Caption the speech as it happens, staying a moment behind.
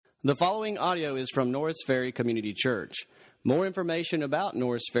The following audio is from Norris Ferry Community Church. More information about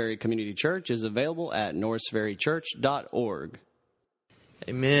Norris Ferry Community Church is available at norrisferrychurch.org.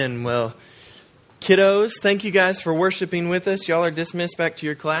 Amen. Well, kiddos, thank you guys for worshiping with us. Y'all are dismissed back to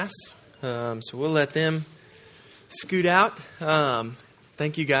your class, so we'll let them scoot out.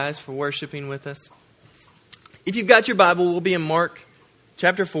 Thank you guys for worshiping with us. If you've got your Bible, we'll be in Mark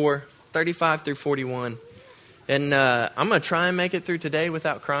chapter 4, 35 through 41. And I'm going to try and make it through today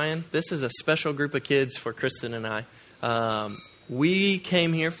without crying. This is a special group of kids for Kristen and I. We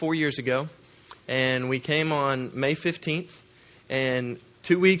came here 4 years ago, and we came on May 15th. And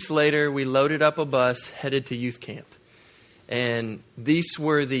 2 weeks later, we loaded up a bus headed to youth camp. And these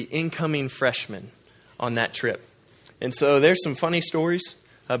were the incoming freshmen on that trip. And so there's some funny stories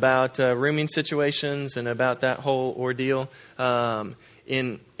about rooming situations and about that whole ordeal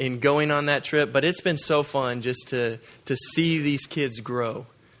in going on that trip, but it's been so fun just to see these kids grow.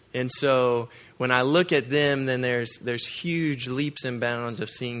 And so when I look at them, then there's huge leaps and bounds of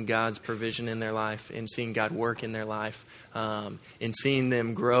seeing God's provision in their life and seeing God work in their life and seeing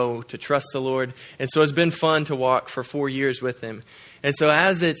them grow to trust the Lord. And so it's been fun to walk for 4 years with them. And so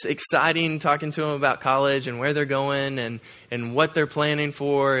as it's exciting talking to them about college and where they're going and what they're planning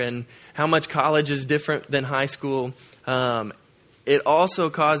for and how much college is different than high school, it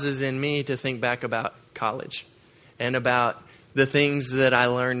also causes in me to think back about college and about the things that I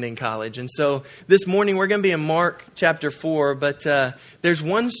learned in college. And so this morning we're going to be in Mark chapter 4, but there's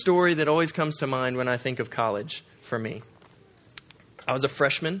one story that always comes to mind when I think of college for me. I was a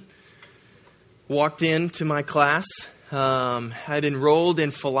freshman, walked into my class. I'd enrolled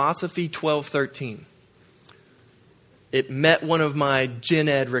in Philosophy 1213. It met one of my gen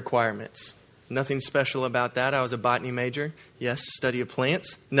ed requirements. Nothing special about that. I was a botany major. Yes, study of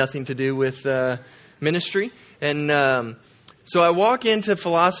plants. Nothing to do with ministry. And so I walk into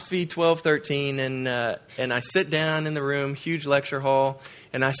Philosophy 1213 and I sit down in the room, huge lecture hall.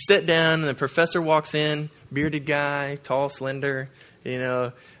 And I sit down and the professor walks in, bearded guy, tall, slender,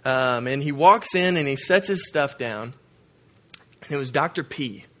 and he walks in and he sets his stuff down. And it was Dr.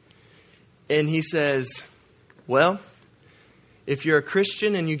 P. And he says, well, if you're a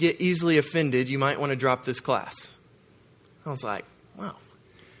Christian and you get easily offended, you might want to drop this class. I was like, wow.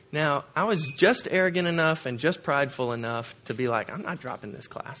 Now, I was just arrogant enough and just prideful enough to be like, I'm not dropping this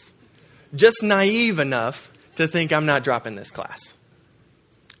class. Just naive enough to think I'm not dropping this class.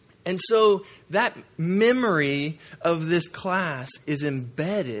 And so that memory of this class is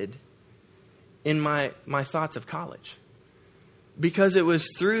embedded in my thoughts of college. Because it was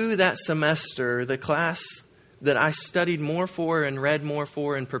through that semester, the class that I studied more for and read more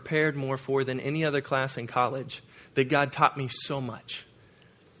for and prepared more for than any other class in college, that God taught me so much.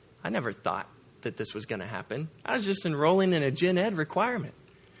 I never thought that this was going to happen. I was just enrolling in a gen ed requirement.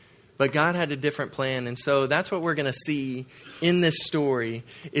 But God had a different plan. And so that's what we're going to see in this story,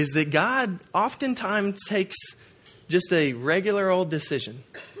 is that God oftentimes takes just a regular old decision,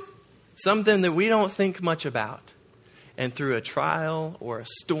 something that we don't think much about, and through a trial or a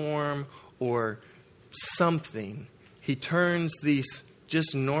storm or something, he turns these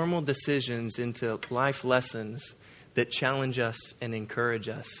just normal decisions into life lessons that challenge us and encourage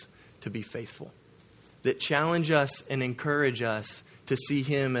us to be faithful, that challenge us and encourage us to see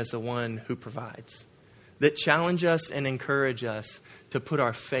him as the one who provides, that challenge us and encourage us to put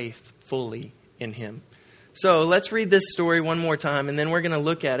our faith fully in him. So let's read this story one more time, and then we're going to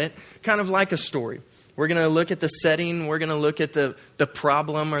look at it kind of like a story. We're going to look at the setting. We're going to look at the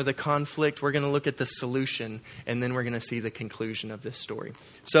problem or the conflict. We're going to look at the solution. And then we're going to see the conclusion of this story.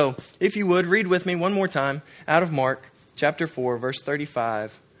 So if you would, read with me one more time out of Mark chapter 4, verse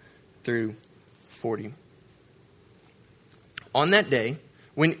 35 through 40. On that day,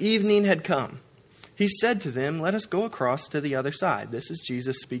 when evening had come, he said to them, let us go across to the other side. This is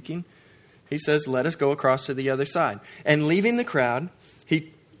Jesus speaking. He says, let us go across to the other side. And leaving the crowd,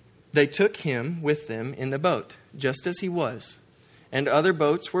 they took him with them in the boat, just as he was. And other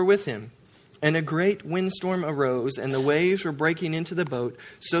boats were with him. And a great windstorm arose, and the waves were breaking into the boat,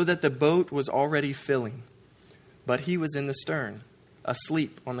 so that the boat was already filling. But he was in the stern,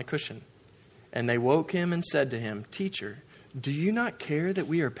 asleep on the cushion. And they woke him and said to him, Teacher, do you not care that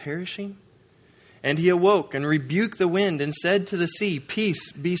we are perishing? And he awoke and rebuked the wind and said to the sea,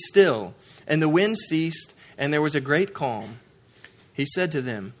 Peace, be still. And the wind ceased, and there was a great calm. He said to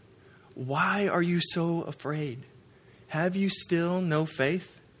them, Why are you so afraid? Have you still no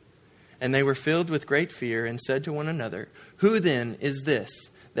faith? And they were filled with great fear and said to one another, Who then is this,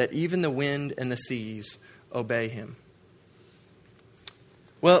 that even the wind and the seas obey him?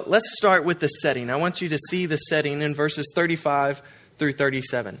 Well, let's start with the setting. I want you to see the setting in verses 35 through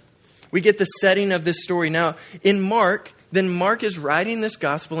 37. we get the setting of this story. Now, in Mark, then Mark is writing this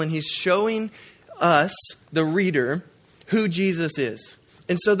gospel and he's showing us, the reader, who Jesus is.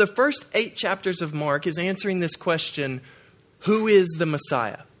 And so the first 8 chapters of Mark is answering this question, who is the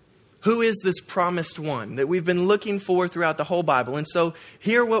Messiah? Who is this promised one that we've been looking for throughout the whole Bible? And so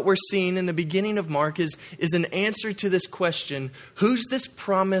here what we're seeing in the beginning of Mark is an answer to this question, who's this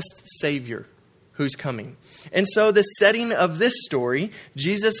promised Savior who's coming? And so the setting of this story,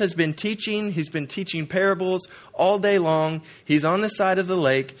 Jesus has been teaching, he's been teaching parables all day long. He's on the side of the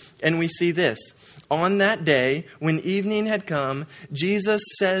lake, and we see this. On that day, when evening had come, Jesus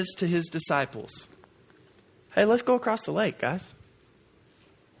says to his disciples, hey, let's go across the lake, guys.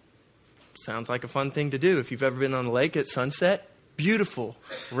 Sounds like a fun thing to do if you've ever been on the lake at sunset. Beautiful,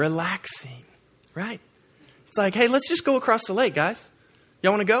 relaxing, right? It's like, hey, let's just go across the lake, guys.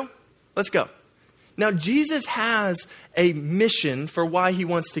 Y'all want to go? Let's go. Now, Jesus has a mission for why he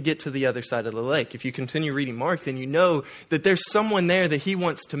wants to get to the other side of the lake. If you continue reading Mark, then you know that there's someone there that he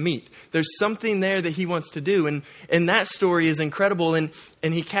wants to meet. There's something there that he wants to do. And that story is incredible. And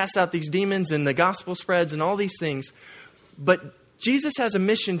he casts out these demons and the gospel spreads and all these things. But Jesus has a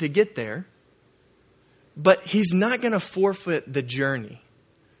mission to get there. But he's not going to forfeit the journey.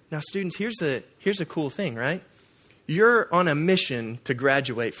 Now, students, here's a cool thing, right? You're on a mission to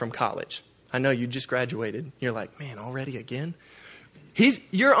graduate from college. I know you just graduated. You're like, man, already again?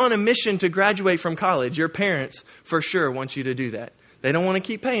 You're on a mission to graduate from college. Your parents, for sure, want you to do that. They don't want to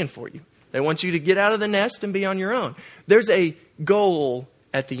keep paying for you. They want you to get out of the nest and be on your own. There's a goal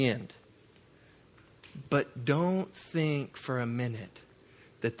at the end. But don't think for a minute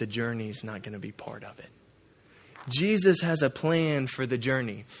that the journey is not going to be part of it. Jesus has a plan for the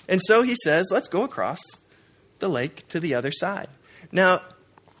journey. And so he says, let's go across the lake to the other side. Now,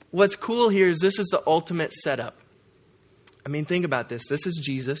 what's cool here is this is the ultimate setup. I mean, think about this. This is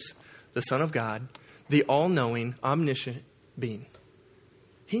Jesus, the Son of God, the all-knowing, omniscient being.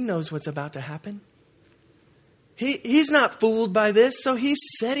 He knows what's about to happen. He's not fooled by this, so he's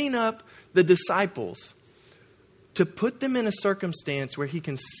setting up the disciples to put them in a circumstance where he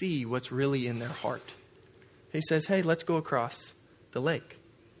can see what's really in their heart. He says, hey, let's go across the lake.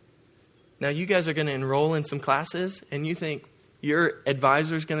 Now, you guys are going to enroll in some classes, and you think your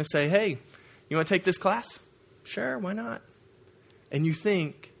advisor is going to say, hey, you want to take this class? Sure, why not? And you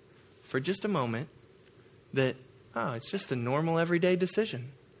think for just a moment that, oh, it's just a normal everyday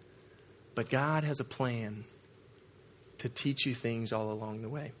decision. But God has a plan to teach you things all along the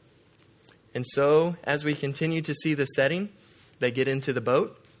way. And so, as we continue to see the setting, they get into the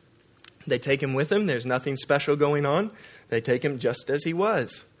boat. They take him with them. There's nothing special going on. They take him just as he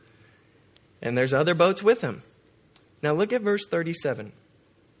was. And there's other boats with him. Now look at verse 37.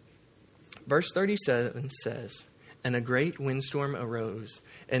 Verse 37 says, and a great windstorm arose,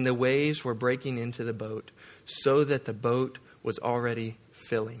 and the waves were breaking into the boat, so that the boat was already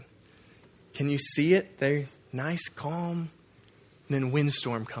filling. Can you see it? They're nice, calm. And then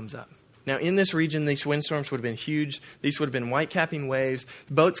windstorm comes up. Now, in this region, these windstorms would have been huge. These would have been white-capping waves.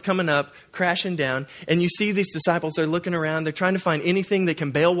 Boats coming up, crashing down. And you see these disciples, they're looking around. They're trying to find anything that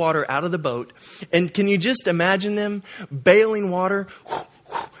can bail water out of the boat. And can you just imagine them bailing water?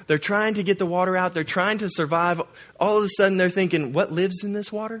 They're trying to get the water out. They're trying to survive. All of a sudden, they're thinking, what lives in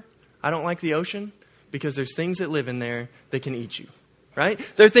this water? I don't like the ocean because there's things that live in there that can eat you, right?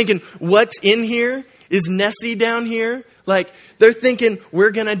 They're thinking, what's in here? Is Nessie down here? Like, they're thinking,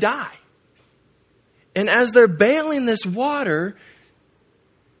 we're going to die. And as they're bailing this water,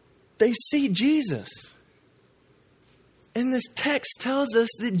 they see Jesus. And this text tells us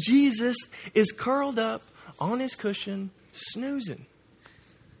that Jesus is curled up on his cushion, snoozing.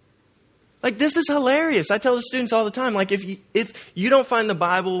 Like, this is hilarious. I tell the students all the time, like, if you don't find the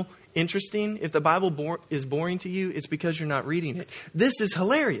Bible interesting, if the Bible is boring to you, it's because you're not reading it. This is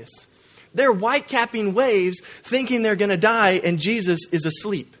hilarious. They're white-capping waves thinking they're going to die, and Jesus is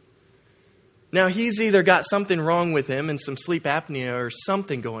asleep. Now, he's either got something wrong with him and some sleep apnea or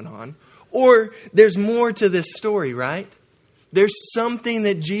something going on, or there's more to this story, right? There's something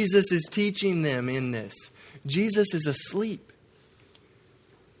that Jesus is teaching them in this. Jesus is asleep.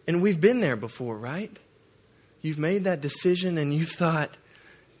 And we've been there before, right? You've made that decision and you thought,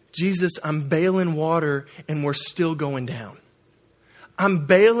 Jesus, I'm bailing water and we're still going down. I'm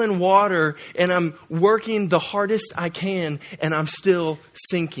bailing water and I'm working the hardest I can and I'm still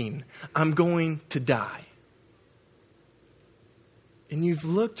sinking. I'm going to die. And you've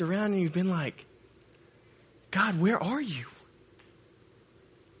looked around and you've been like, God, where are you?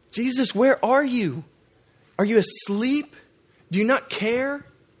 Jesus, where are you? Are you asleep? Do you not care?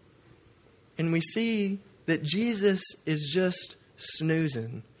 And we see that Jesus is just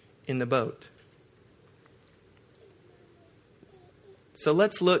snoozing in the boat. So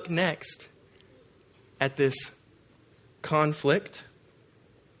let's look next at this conflict.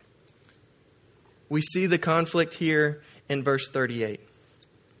 We see the conflict here in verse 38.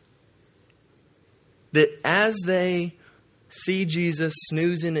 That as they see Jesus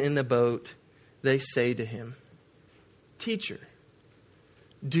snoozing in the boat, they say to him, "Teacher,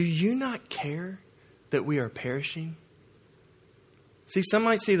 do you not care that we are perishing?" See, some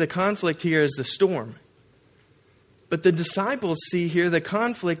might see the conflict here as the storm. But the disciples see here the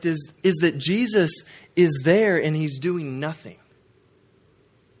conflict is that Jesus is there and he's doing nothing.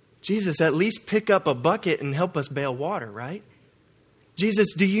 Jesus, at least pick up a bucket and help us bail water, right?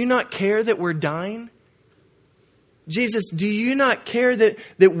 Jesus, do you not care that we're dying? Jesus, do you not care that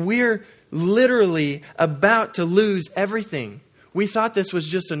we're literally about to lose everything? We thought this was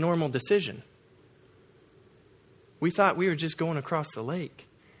just a normal decision. We thought we were just going across the lake.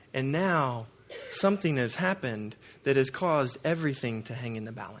 And now something has happened that has caused everything to hang in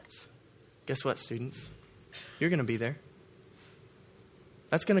the balance. Guess what, students? You're going to be there.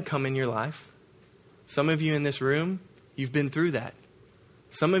 That's going to come in your life. Some of you in this room, you've been through that.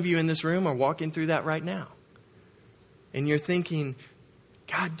 Some of you in this room are walking through that right now. And you're thinking,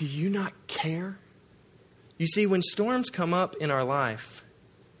 God, do you not care? You see, when storms come up in our life,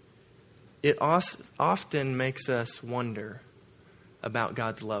 it often makes us wonder about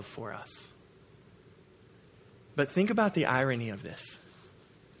God's love for us. But think about the irony of this.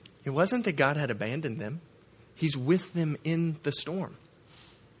 It wasn't that God had abandoned them. He's with them in the storm.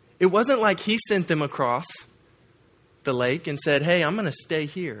 It wasn't like he sent them across the lake and said, "Hey, I'm going to stay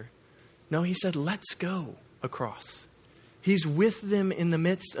here." No, he said, "Let's go across." He's with them in the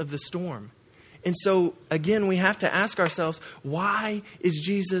midst of the storm. And so, again, we have to ask ourselves, why is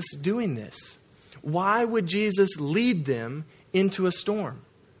Jesus doing this? Why would Jesus lead them into a storm?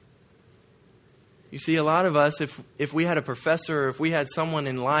 You see, a lot of us, if we had a professor or if we had someone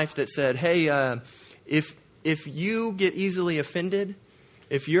in life that said, "Hey, if you get easily offended,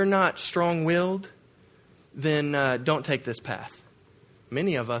 if you're not strong-willed, then don't take this path."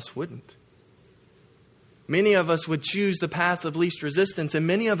 Many of us wouldn't. Many of us would choose the path of least resistance, and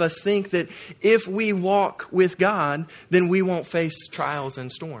many of us think that if we walk with God, then we won't face trials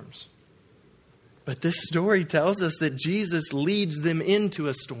and storms. But this story tells us that Jesus leads them into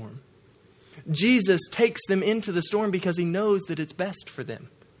a storm. Jesus takes them into the storm because he knows that it's best for them.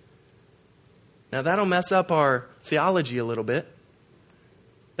 Now, that'll mess up our theology a little bit.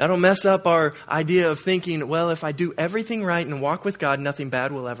 That'll mess up our idea of thinking, well, if I do everything right and walk with God, nothing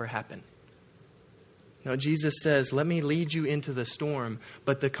bad will ever happen. No, Jesus says, let me lead you into the storm.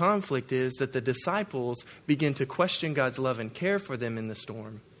 But the conflict is that the disciples begin to question God's love and care for them in the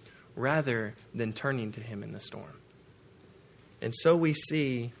storm rather than turning to him in the storm. And so we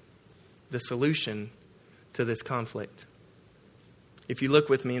see the solution to this conflict. If you look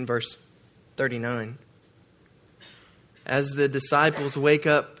with me in verse 39. As the disciples wake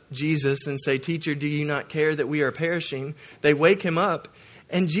up Jesus and say, "Teacher, do you not care that we are perishing?" They wake him up,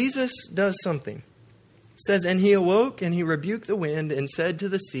 and Jesus does something. It says, "And he awoke, and he rebuked the wind, and said to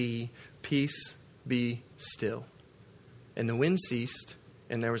the sea, 'Peace, be still.' And the wind ceased,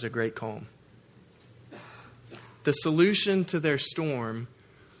 and there was a great calm." The solution to their storm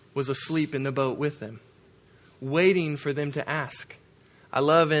was asleep in the boat with them, waiting for them to ask. I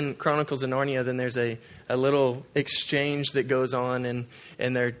love in Chronicles of Narnia, then there's a little exchange that goes on, and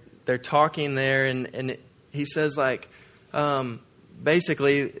they're talking there, and he says,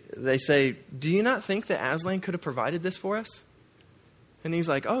 basically, they say, "Do you not think that Aslan could have provided this for us?" And he's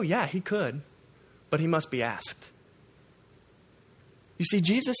like, "Oh yeah, he could, but he must be asked." You see,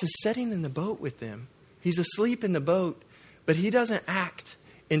 Jesus is sitting in the boat with them. He's asleep in the boat, but he doesn't act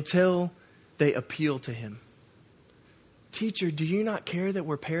until they appeal to him. "Teacher, do you not care that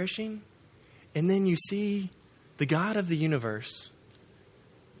we're perishing?" And then you see the God of the universe,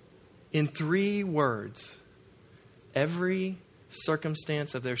 in 3 words, every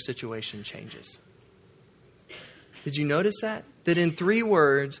circumstance of their situation changes. Did you notice that? That in 3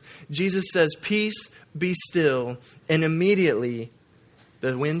 words, Jesus says, "Peace, be still," and immediately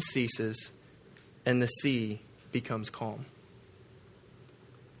the wind ceases and the sea becomes calm.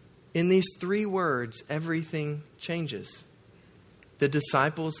 In these 3 words, everything changes. The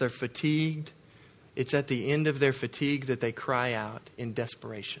disciples, they're fatigued. It's at the end of their fatigue that they cry out in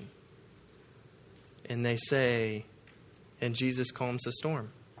desperation. And they say, and Jesus calms the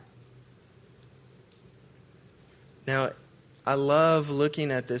storm. Now, I love looking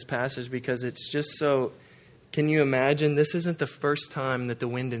at this passage because it's just so... Can you imagine? This isn't the first time that the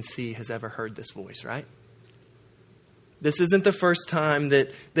wind and sea has ever heard this voice, right? This isn't the first time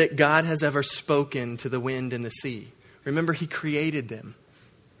that God has ever spoken to the wind and the sea. Remember, He created them.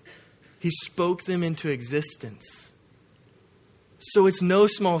 He spoke them into existence. So it's no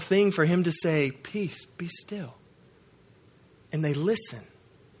small thing for Him to say, peace, be still. And they listen.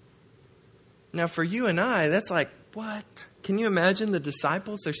 Now for you and I, that's like, what? Can you imagine the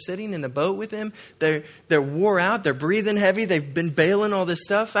disciples? They're sitting in the boat with Him. They're wore out. They're breathing heavy. They've been bailing all this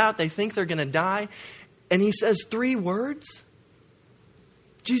stuff out. They think they're going to die. And He says 3 words.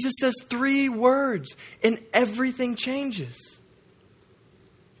 Jesus says 3 words and everything changes.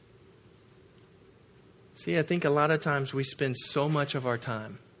 See, I think a lot of times we spend so much of our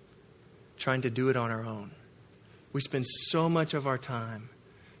time trying to do it on our own. We spend so much of our time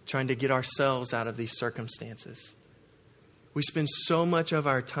trying to get ourselves out of these circumstances. We spend so much of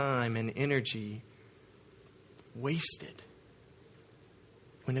our time and energy wasted.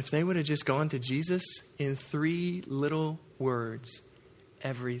 When if they would have just gone to Jesus in 3 little words,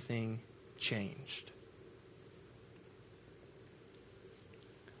 everything changed.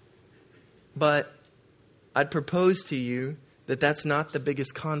 But I'd propose to you that that's not the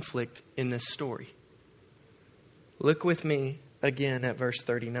biggest conflict in this story. Look with me again at verse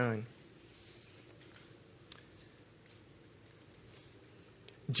 39.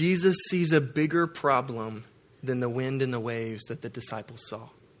 Jesus sees a bigger problem than the wind and the waves that the disciples saw.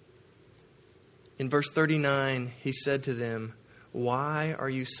 In verse 39, He said to them, "Why are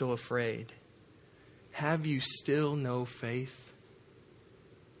you so afraid? Have you still no faith?"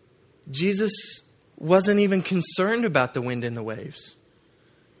 Jesus wasn't even concerned about the wind and the waves.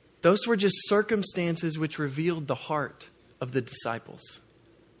 Those were just circumstances which revealed the heart of the disciples.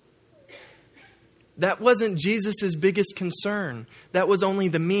 That wasn't Jesus' biggest concern. That was only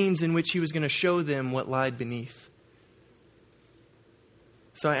the means in which He was going to show them what lied beneath.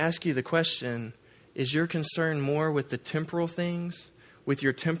 So I ask you the question, is your concern more with the temporal things, with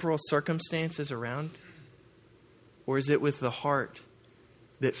your temporal circumstances around? Or is it with the heart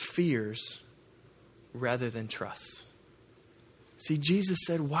that fears rather than trusts? See, Jesus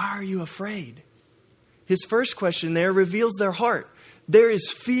said, "Why are you afraid?" His first question there reveals their heart. There is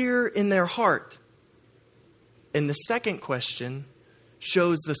fear in their heart. And the second question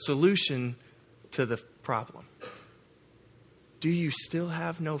shows the solution to the problem. Do you still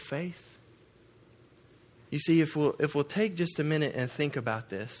have no faith? You see, if we'll take just a minute and think about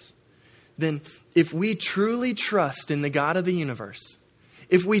this, then if we truly trust in the God of the universe,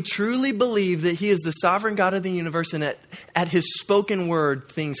 if we truly believe that He is the sovereign God of the universe and at His spoken word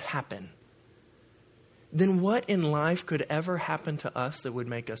things happen, then what in life could ever happen to us that would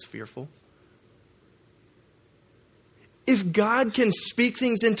make us fearful? If God can speak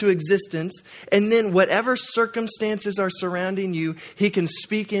things into existence and then whatever circumstances are surrounding you, He can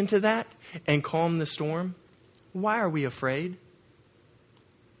speak into that and calm the storm, why are we afraid?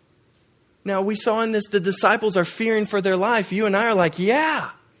 Now, we saw in this, the disciples are fearing for their life. You and I are like, yeah.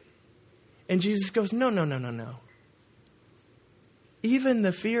 And Jesus goes, no. Even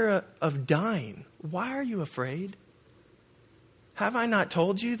the fear of dying, why are you afraid? Have I not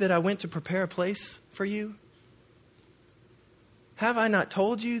told you that I went to prepare a place for you? Have I not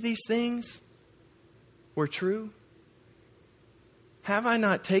told you these things were true? Have I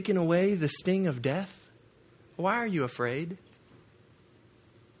not taken away the sting of death? Why are you afraid?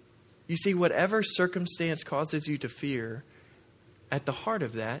 You see, whatever circumstance causes you to fear, at the heart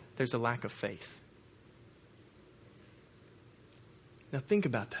of that, there's a lack of faith. Now think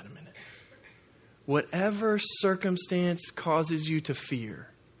about that a minute. Whatever circumstance causes you to fear,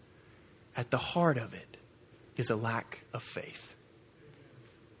 at the heart of it is a lack of faith.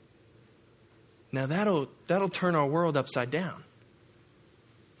 Now that'll turn our world upside down.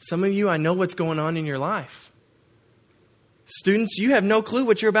 Some of you, I know what's going on in your life. Students, you have no clue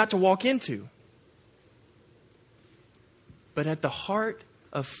what you're about to walk into. But at the heart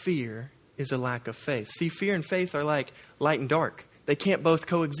of fear is a lack of faith. See, fear and faith are like light and dark. They can't both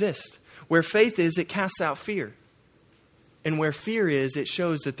coexist. Where faith is, it casts out fear. And where fear is, it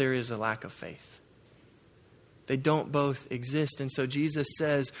shows that there is a lack of faith. They don't both exist. And so Jesus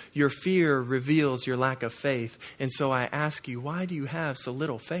says, your fear reveals your lack of faith. And so I ask you, why do you have so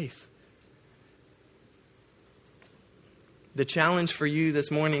little faith? The challenge for you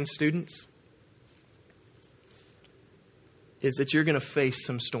this morning, students, is that you're going to face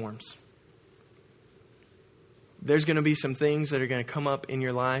some storms. There's going to be some things that are going to come up in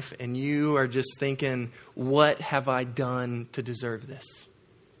your life, and you are just thinking, what have I done to deserve this?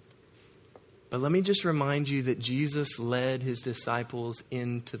 But let me just remind you that Jesus led His disciples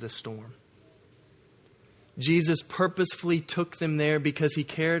into the storm. Jesus purposefully took them there because He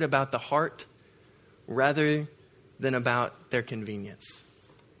cared about the heart rather than about their convenience.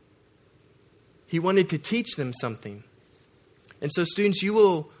 He wanted to teach them something. And so, students, you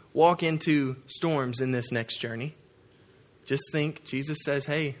will walk into storms in this next journey. Just think, Jesus says,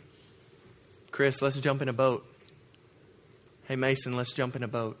 hey, Chris, let's jump in a boat. Hey, Mason, let's jump in a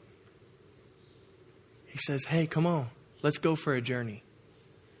boat. He says, hey, come on, let's go for a journey.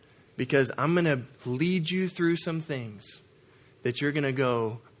 Because I'm going to lead you through some things that you're going to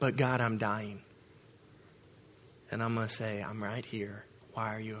go, but God, I'm dying. And I'm going to say, I'm right here.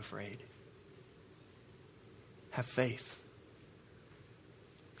 Why are you afraid? Have faith.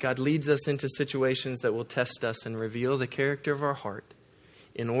 God leads us into situations that will test us and reveal the character of our heart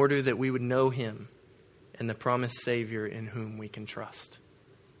in order that we would know Him and the promised Savior in whom we can trust.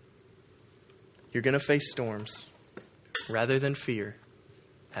 You're going to face storms. Rather than fear,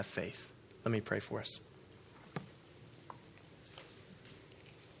 have faith. Let me pray for us.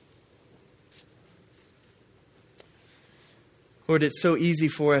 Lord, it's so easy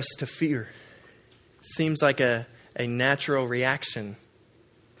for us to fear. Seems like a natural reaction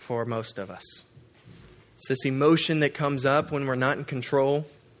for most of us. It's this emotion that comes up when we're not in control.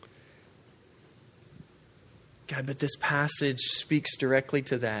 God, but this passage speaks directly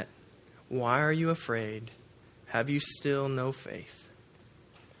to that. Why are you afraid? Have you still no faith?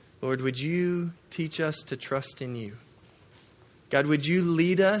 Lord, would you teach us to trust in you? God, would you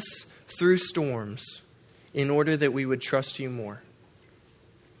lead us through storms in order that we would trust you more?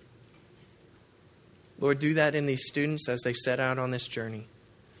 Lord, do that in these students as they set out on this journey.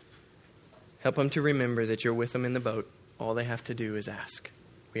 Help them to remember that you're with them in the boat. All they have to do is ask.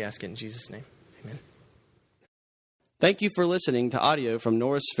 We ask it in Jesus' name. Amen. Thank you for listening to audio from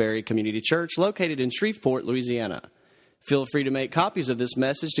Norris Ferry Community Church located in Shreveport, Louisiana. Feel free to make copies of this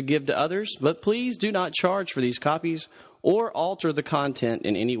message to give to others, but please do not charge for these copies or alter the content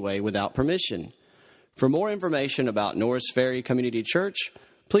in any way without permission. For more information about Norris Ferry Community Church,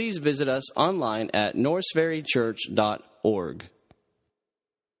 please visit us online at norrisferrychurch.org.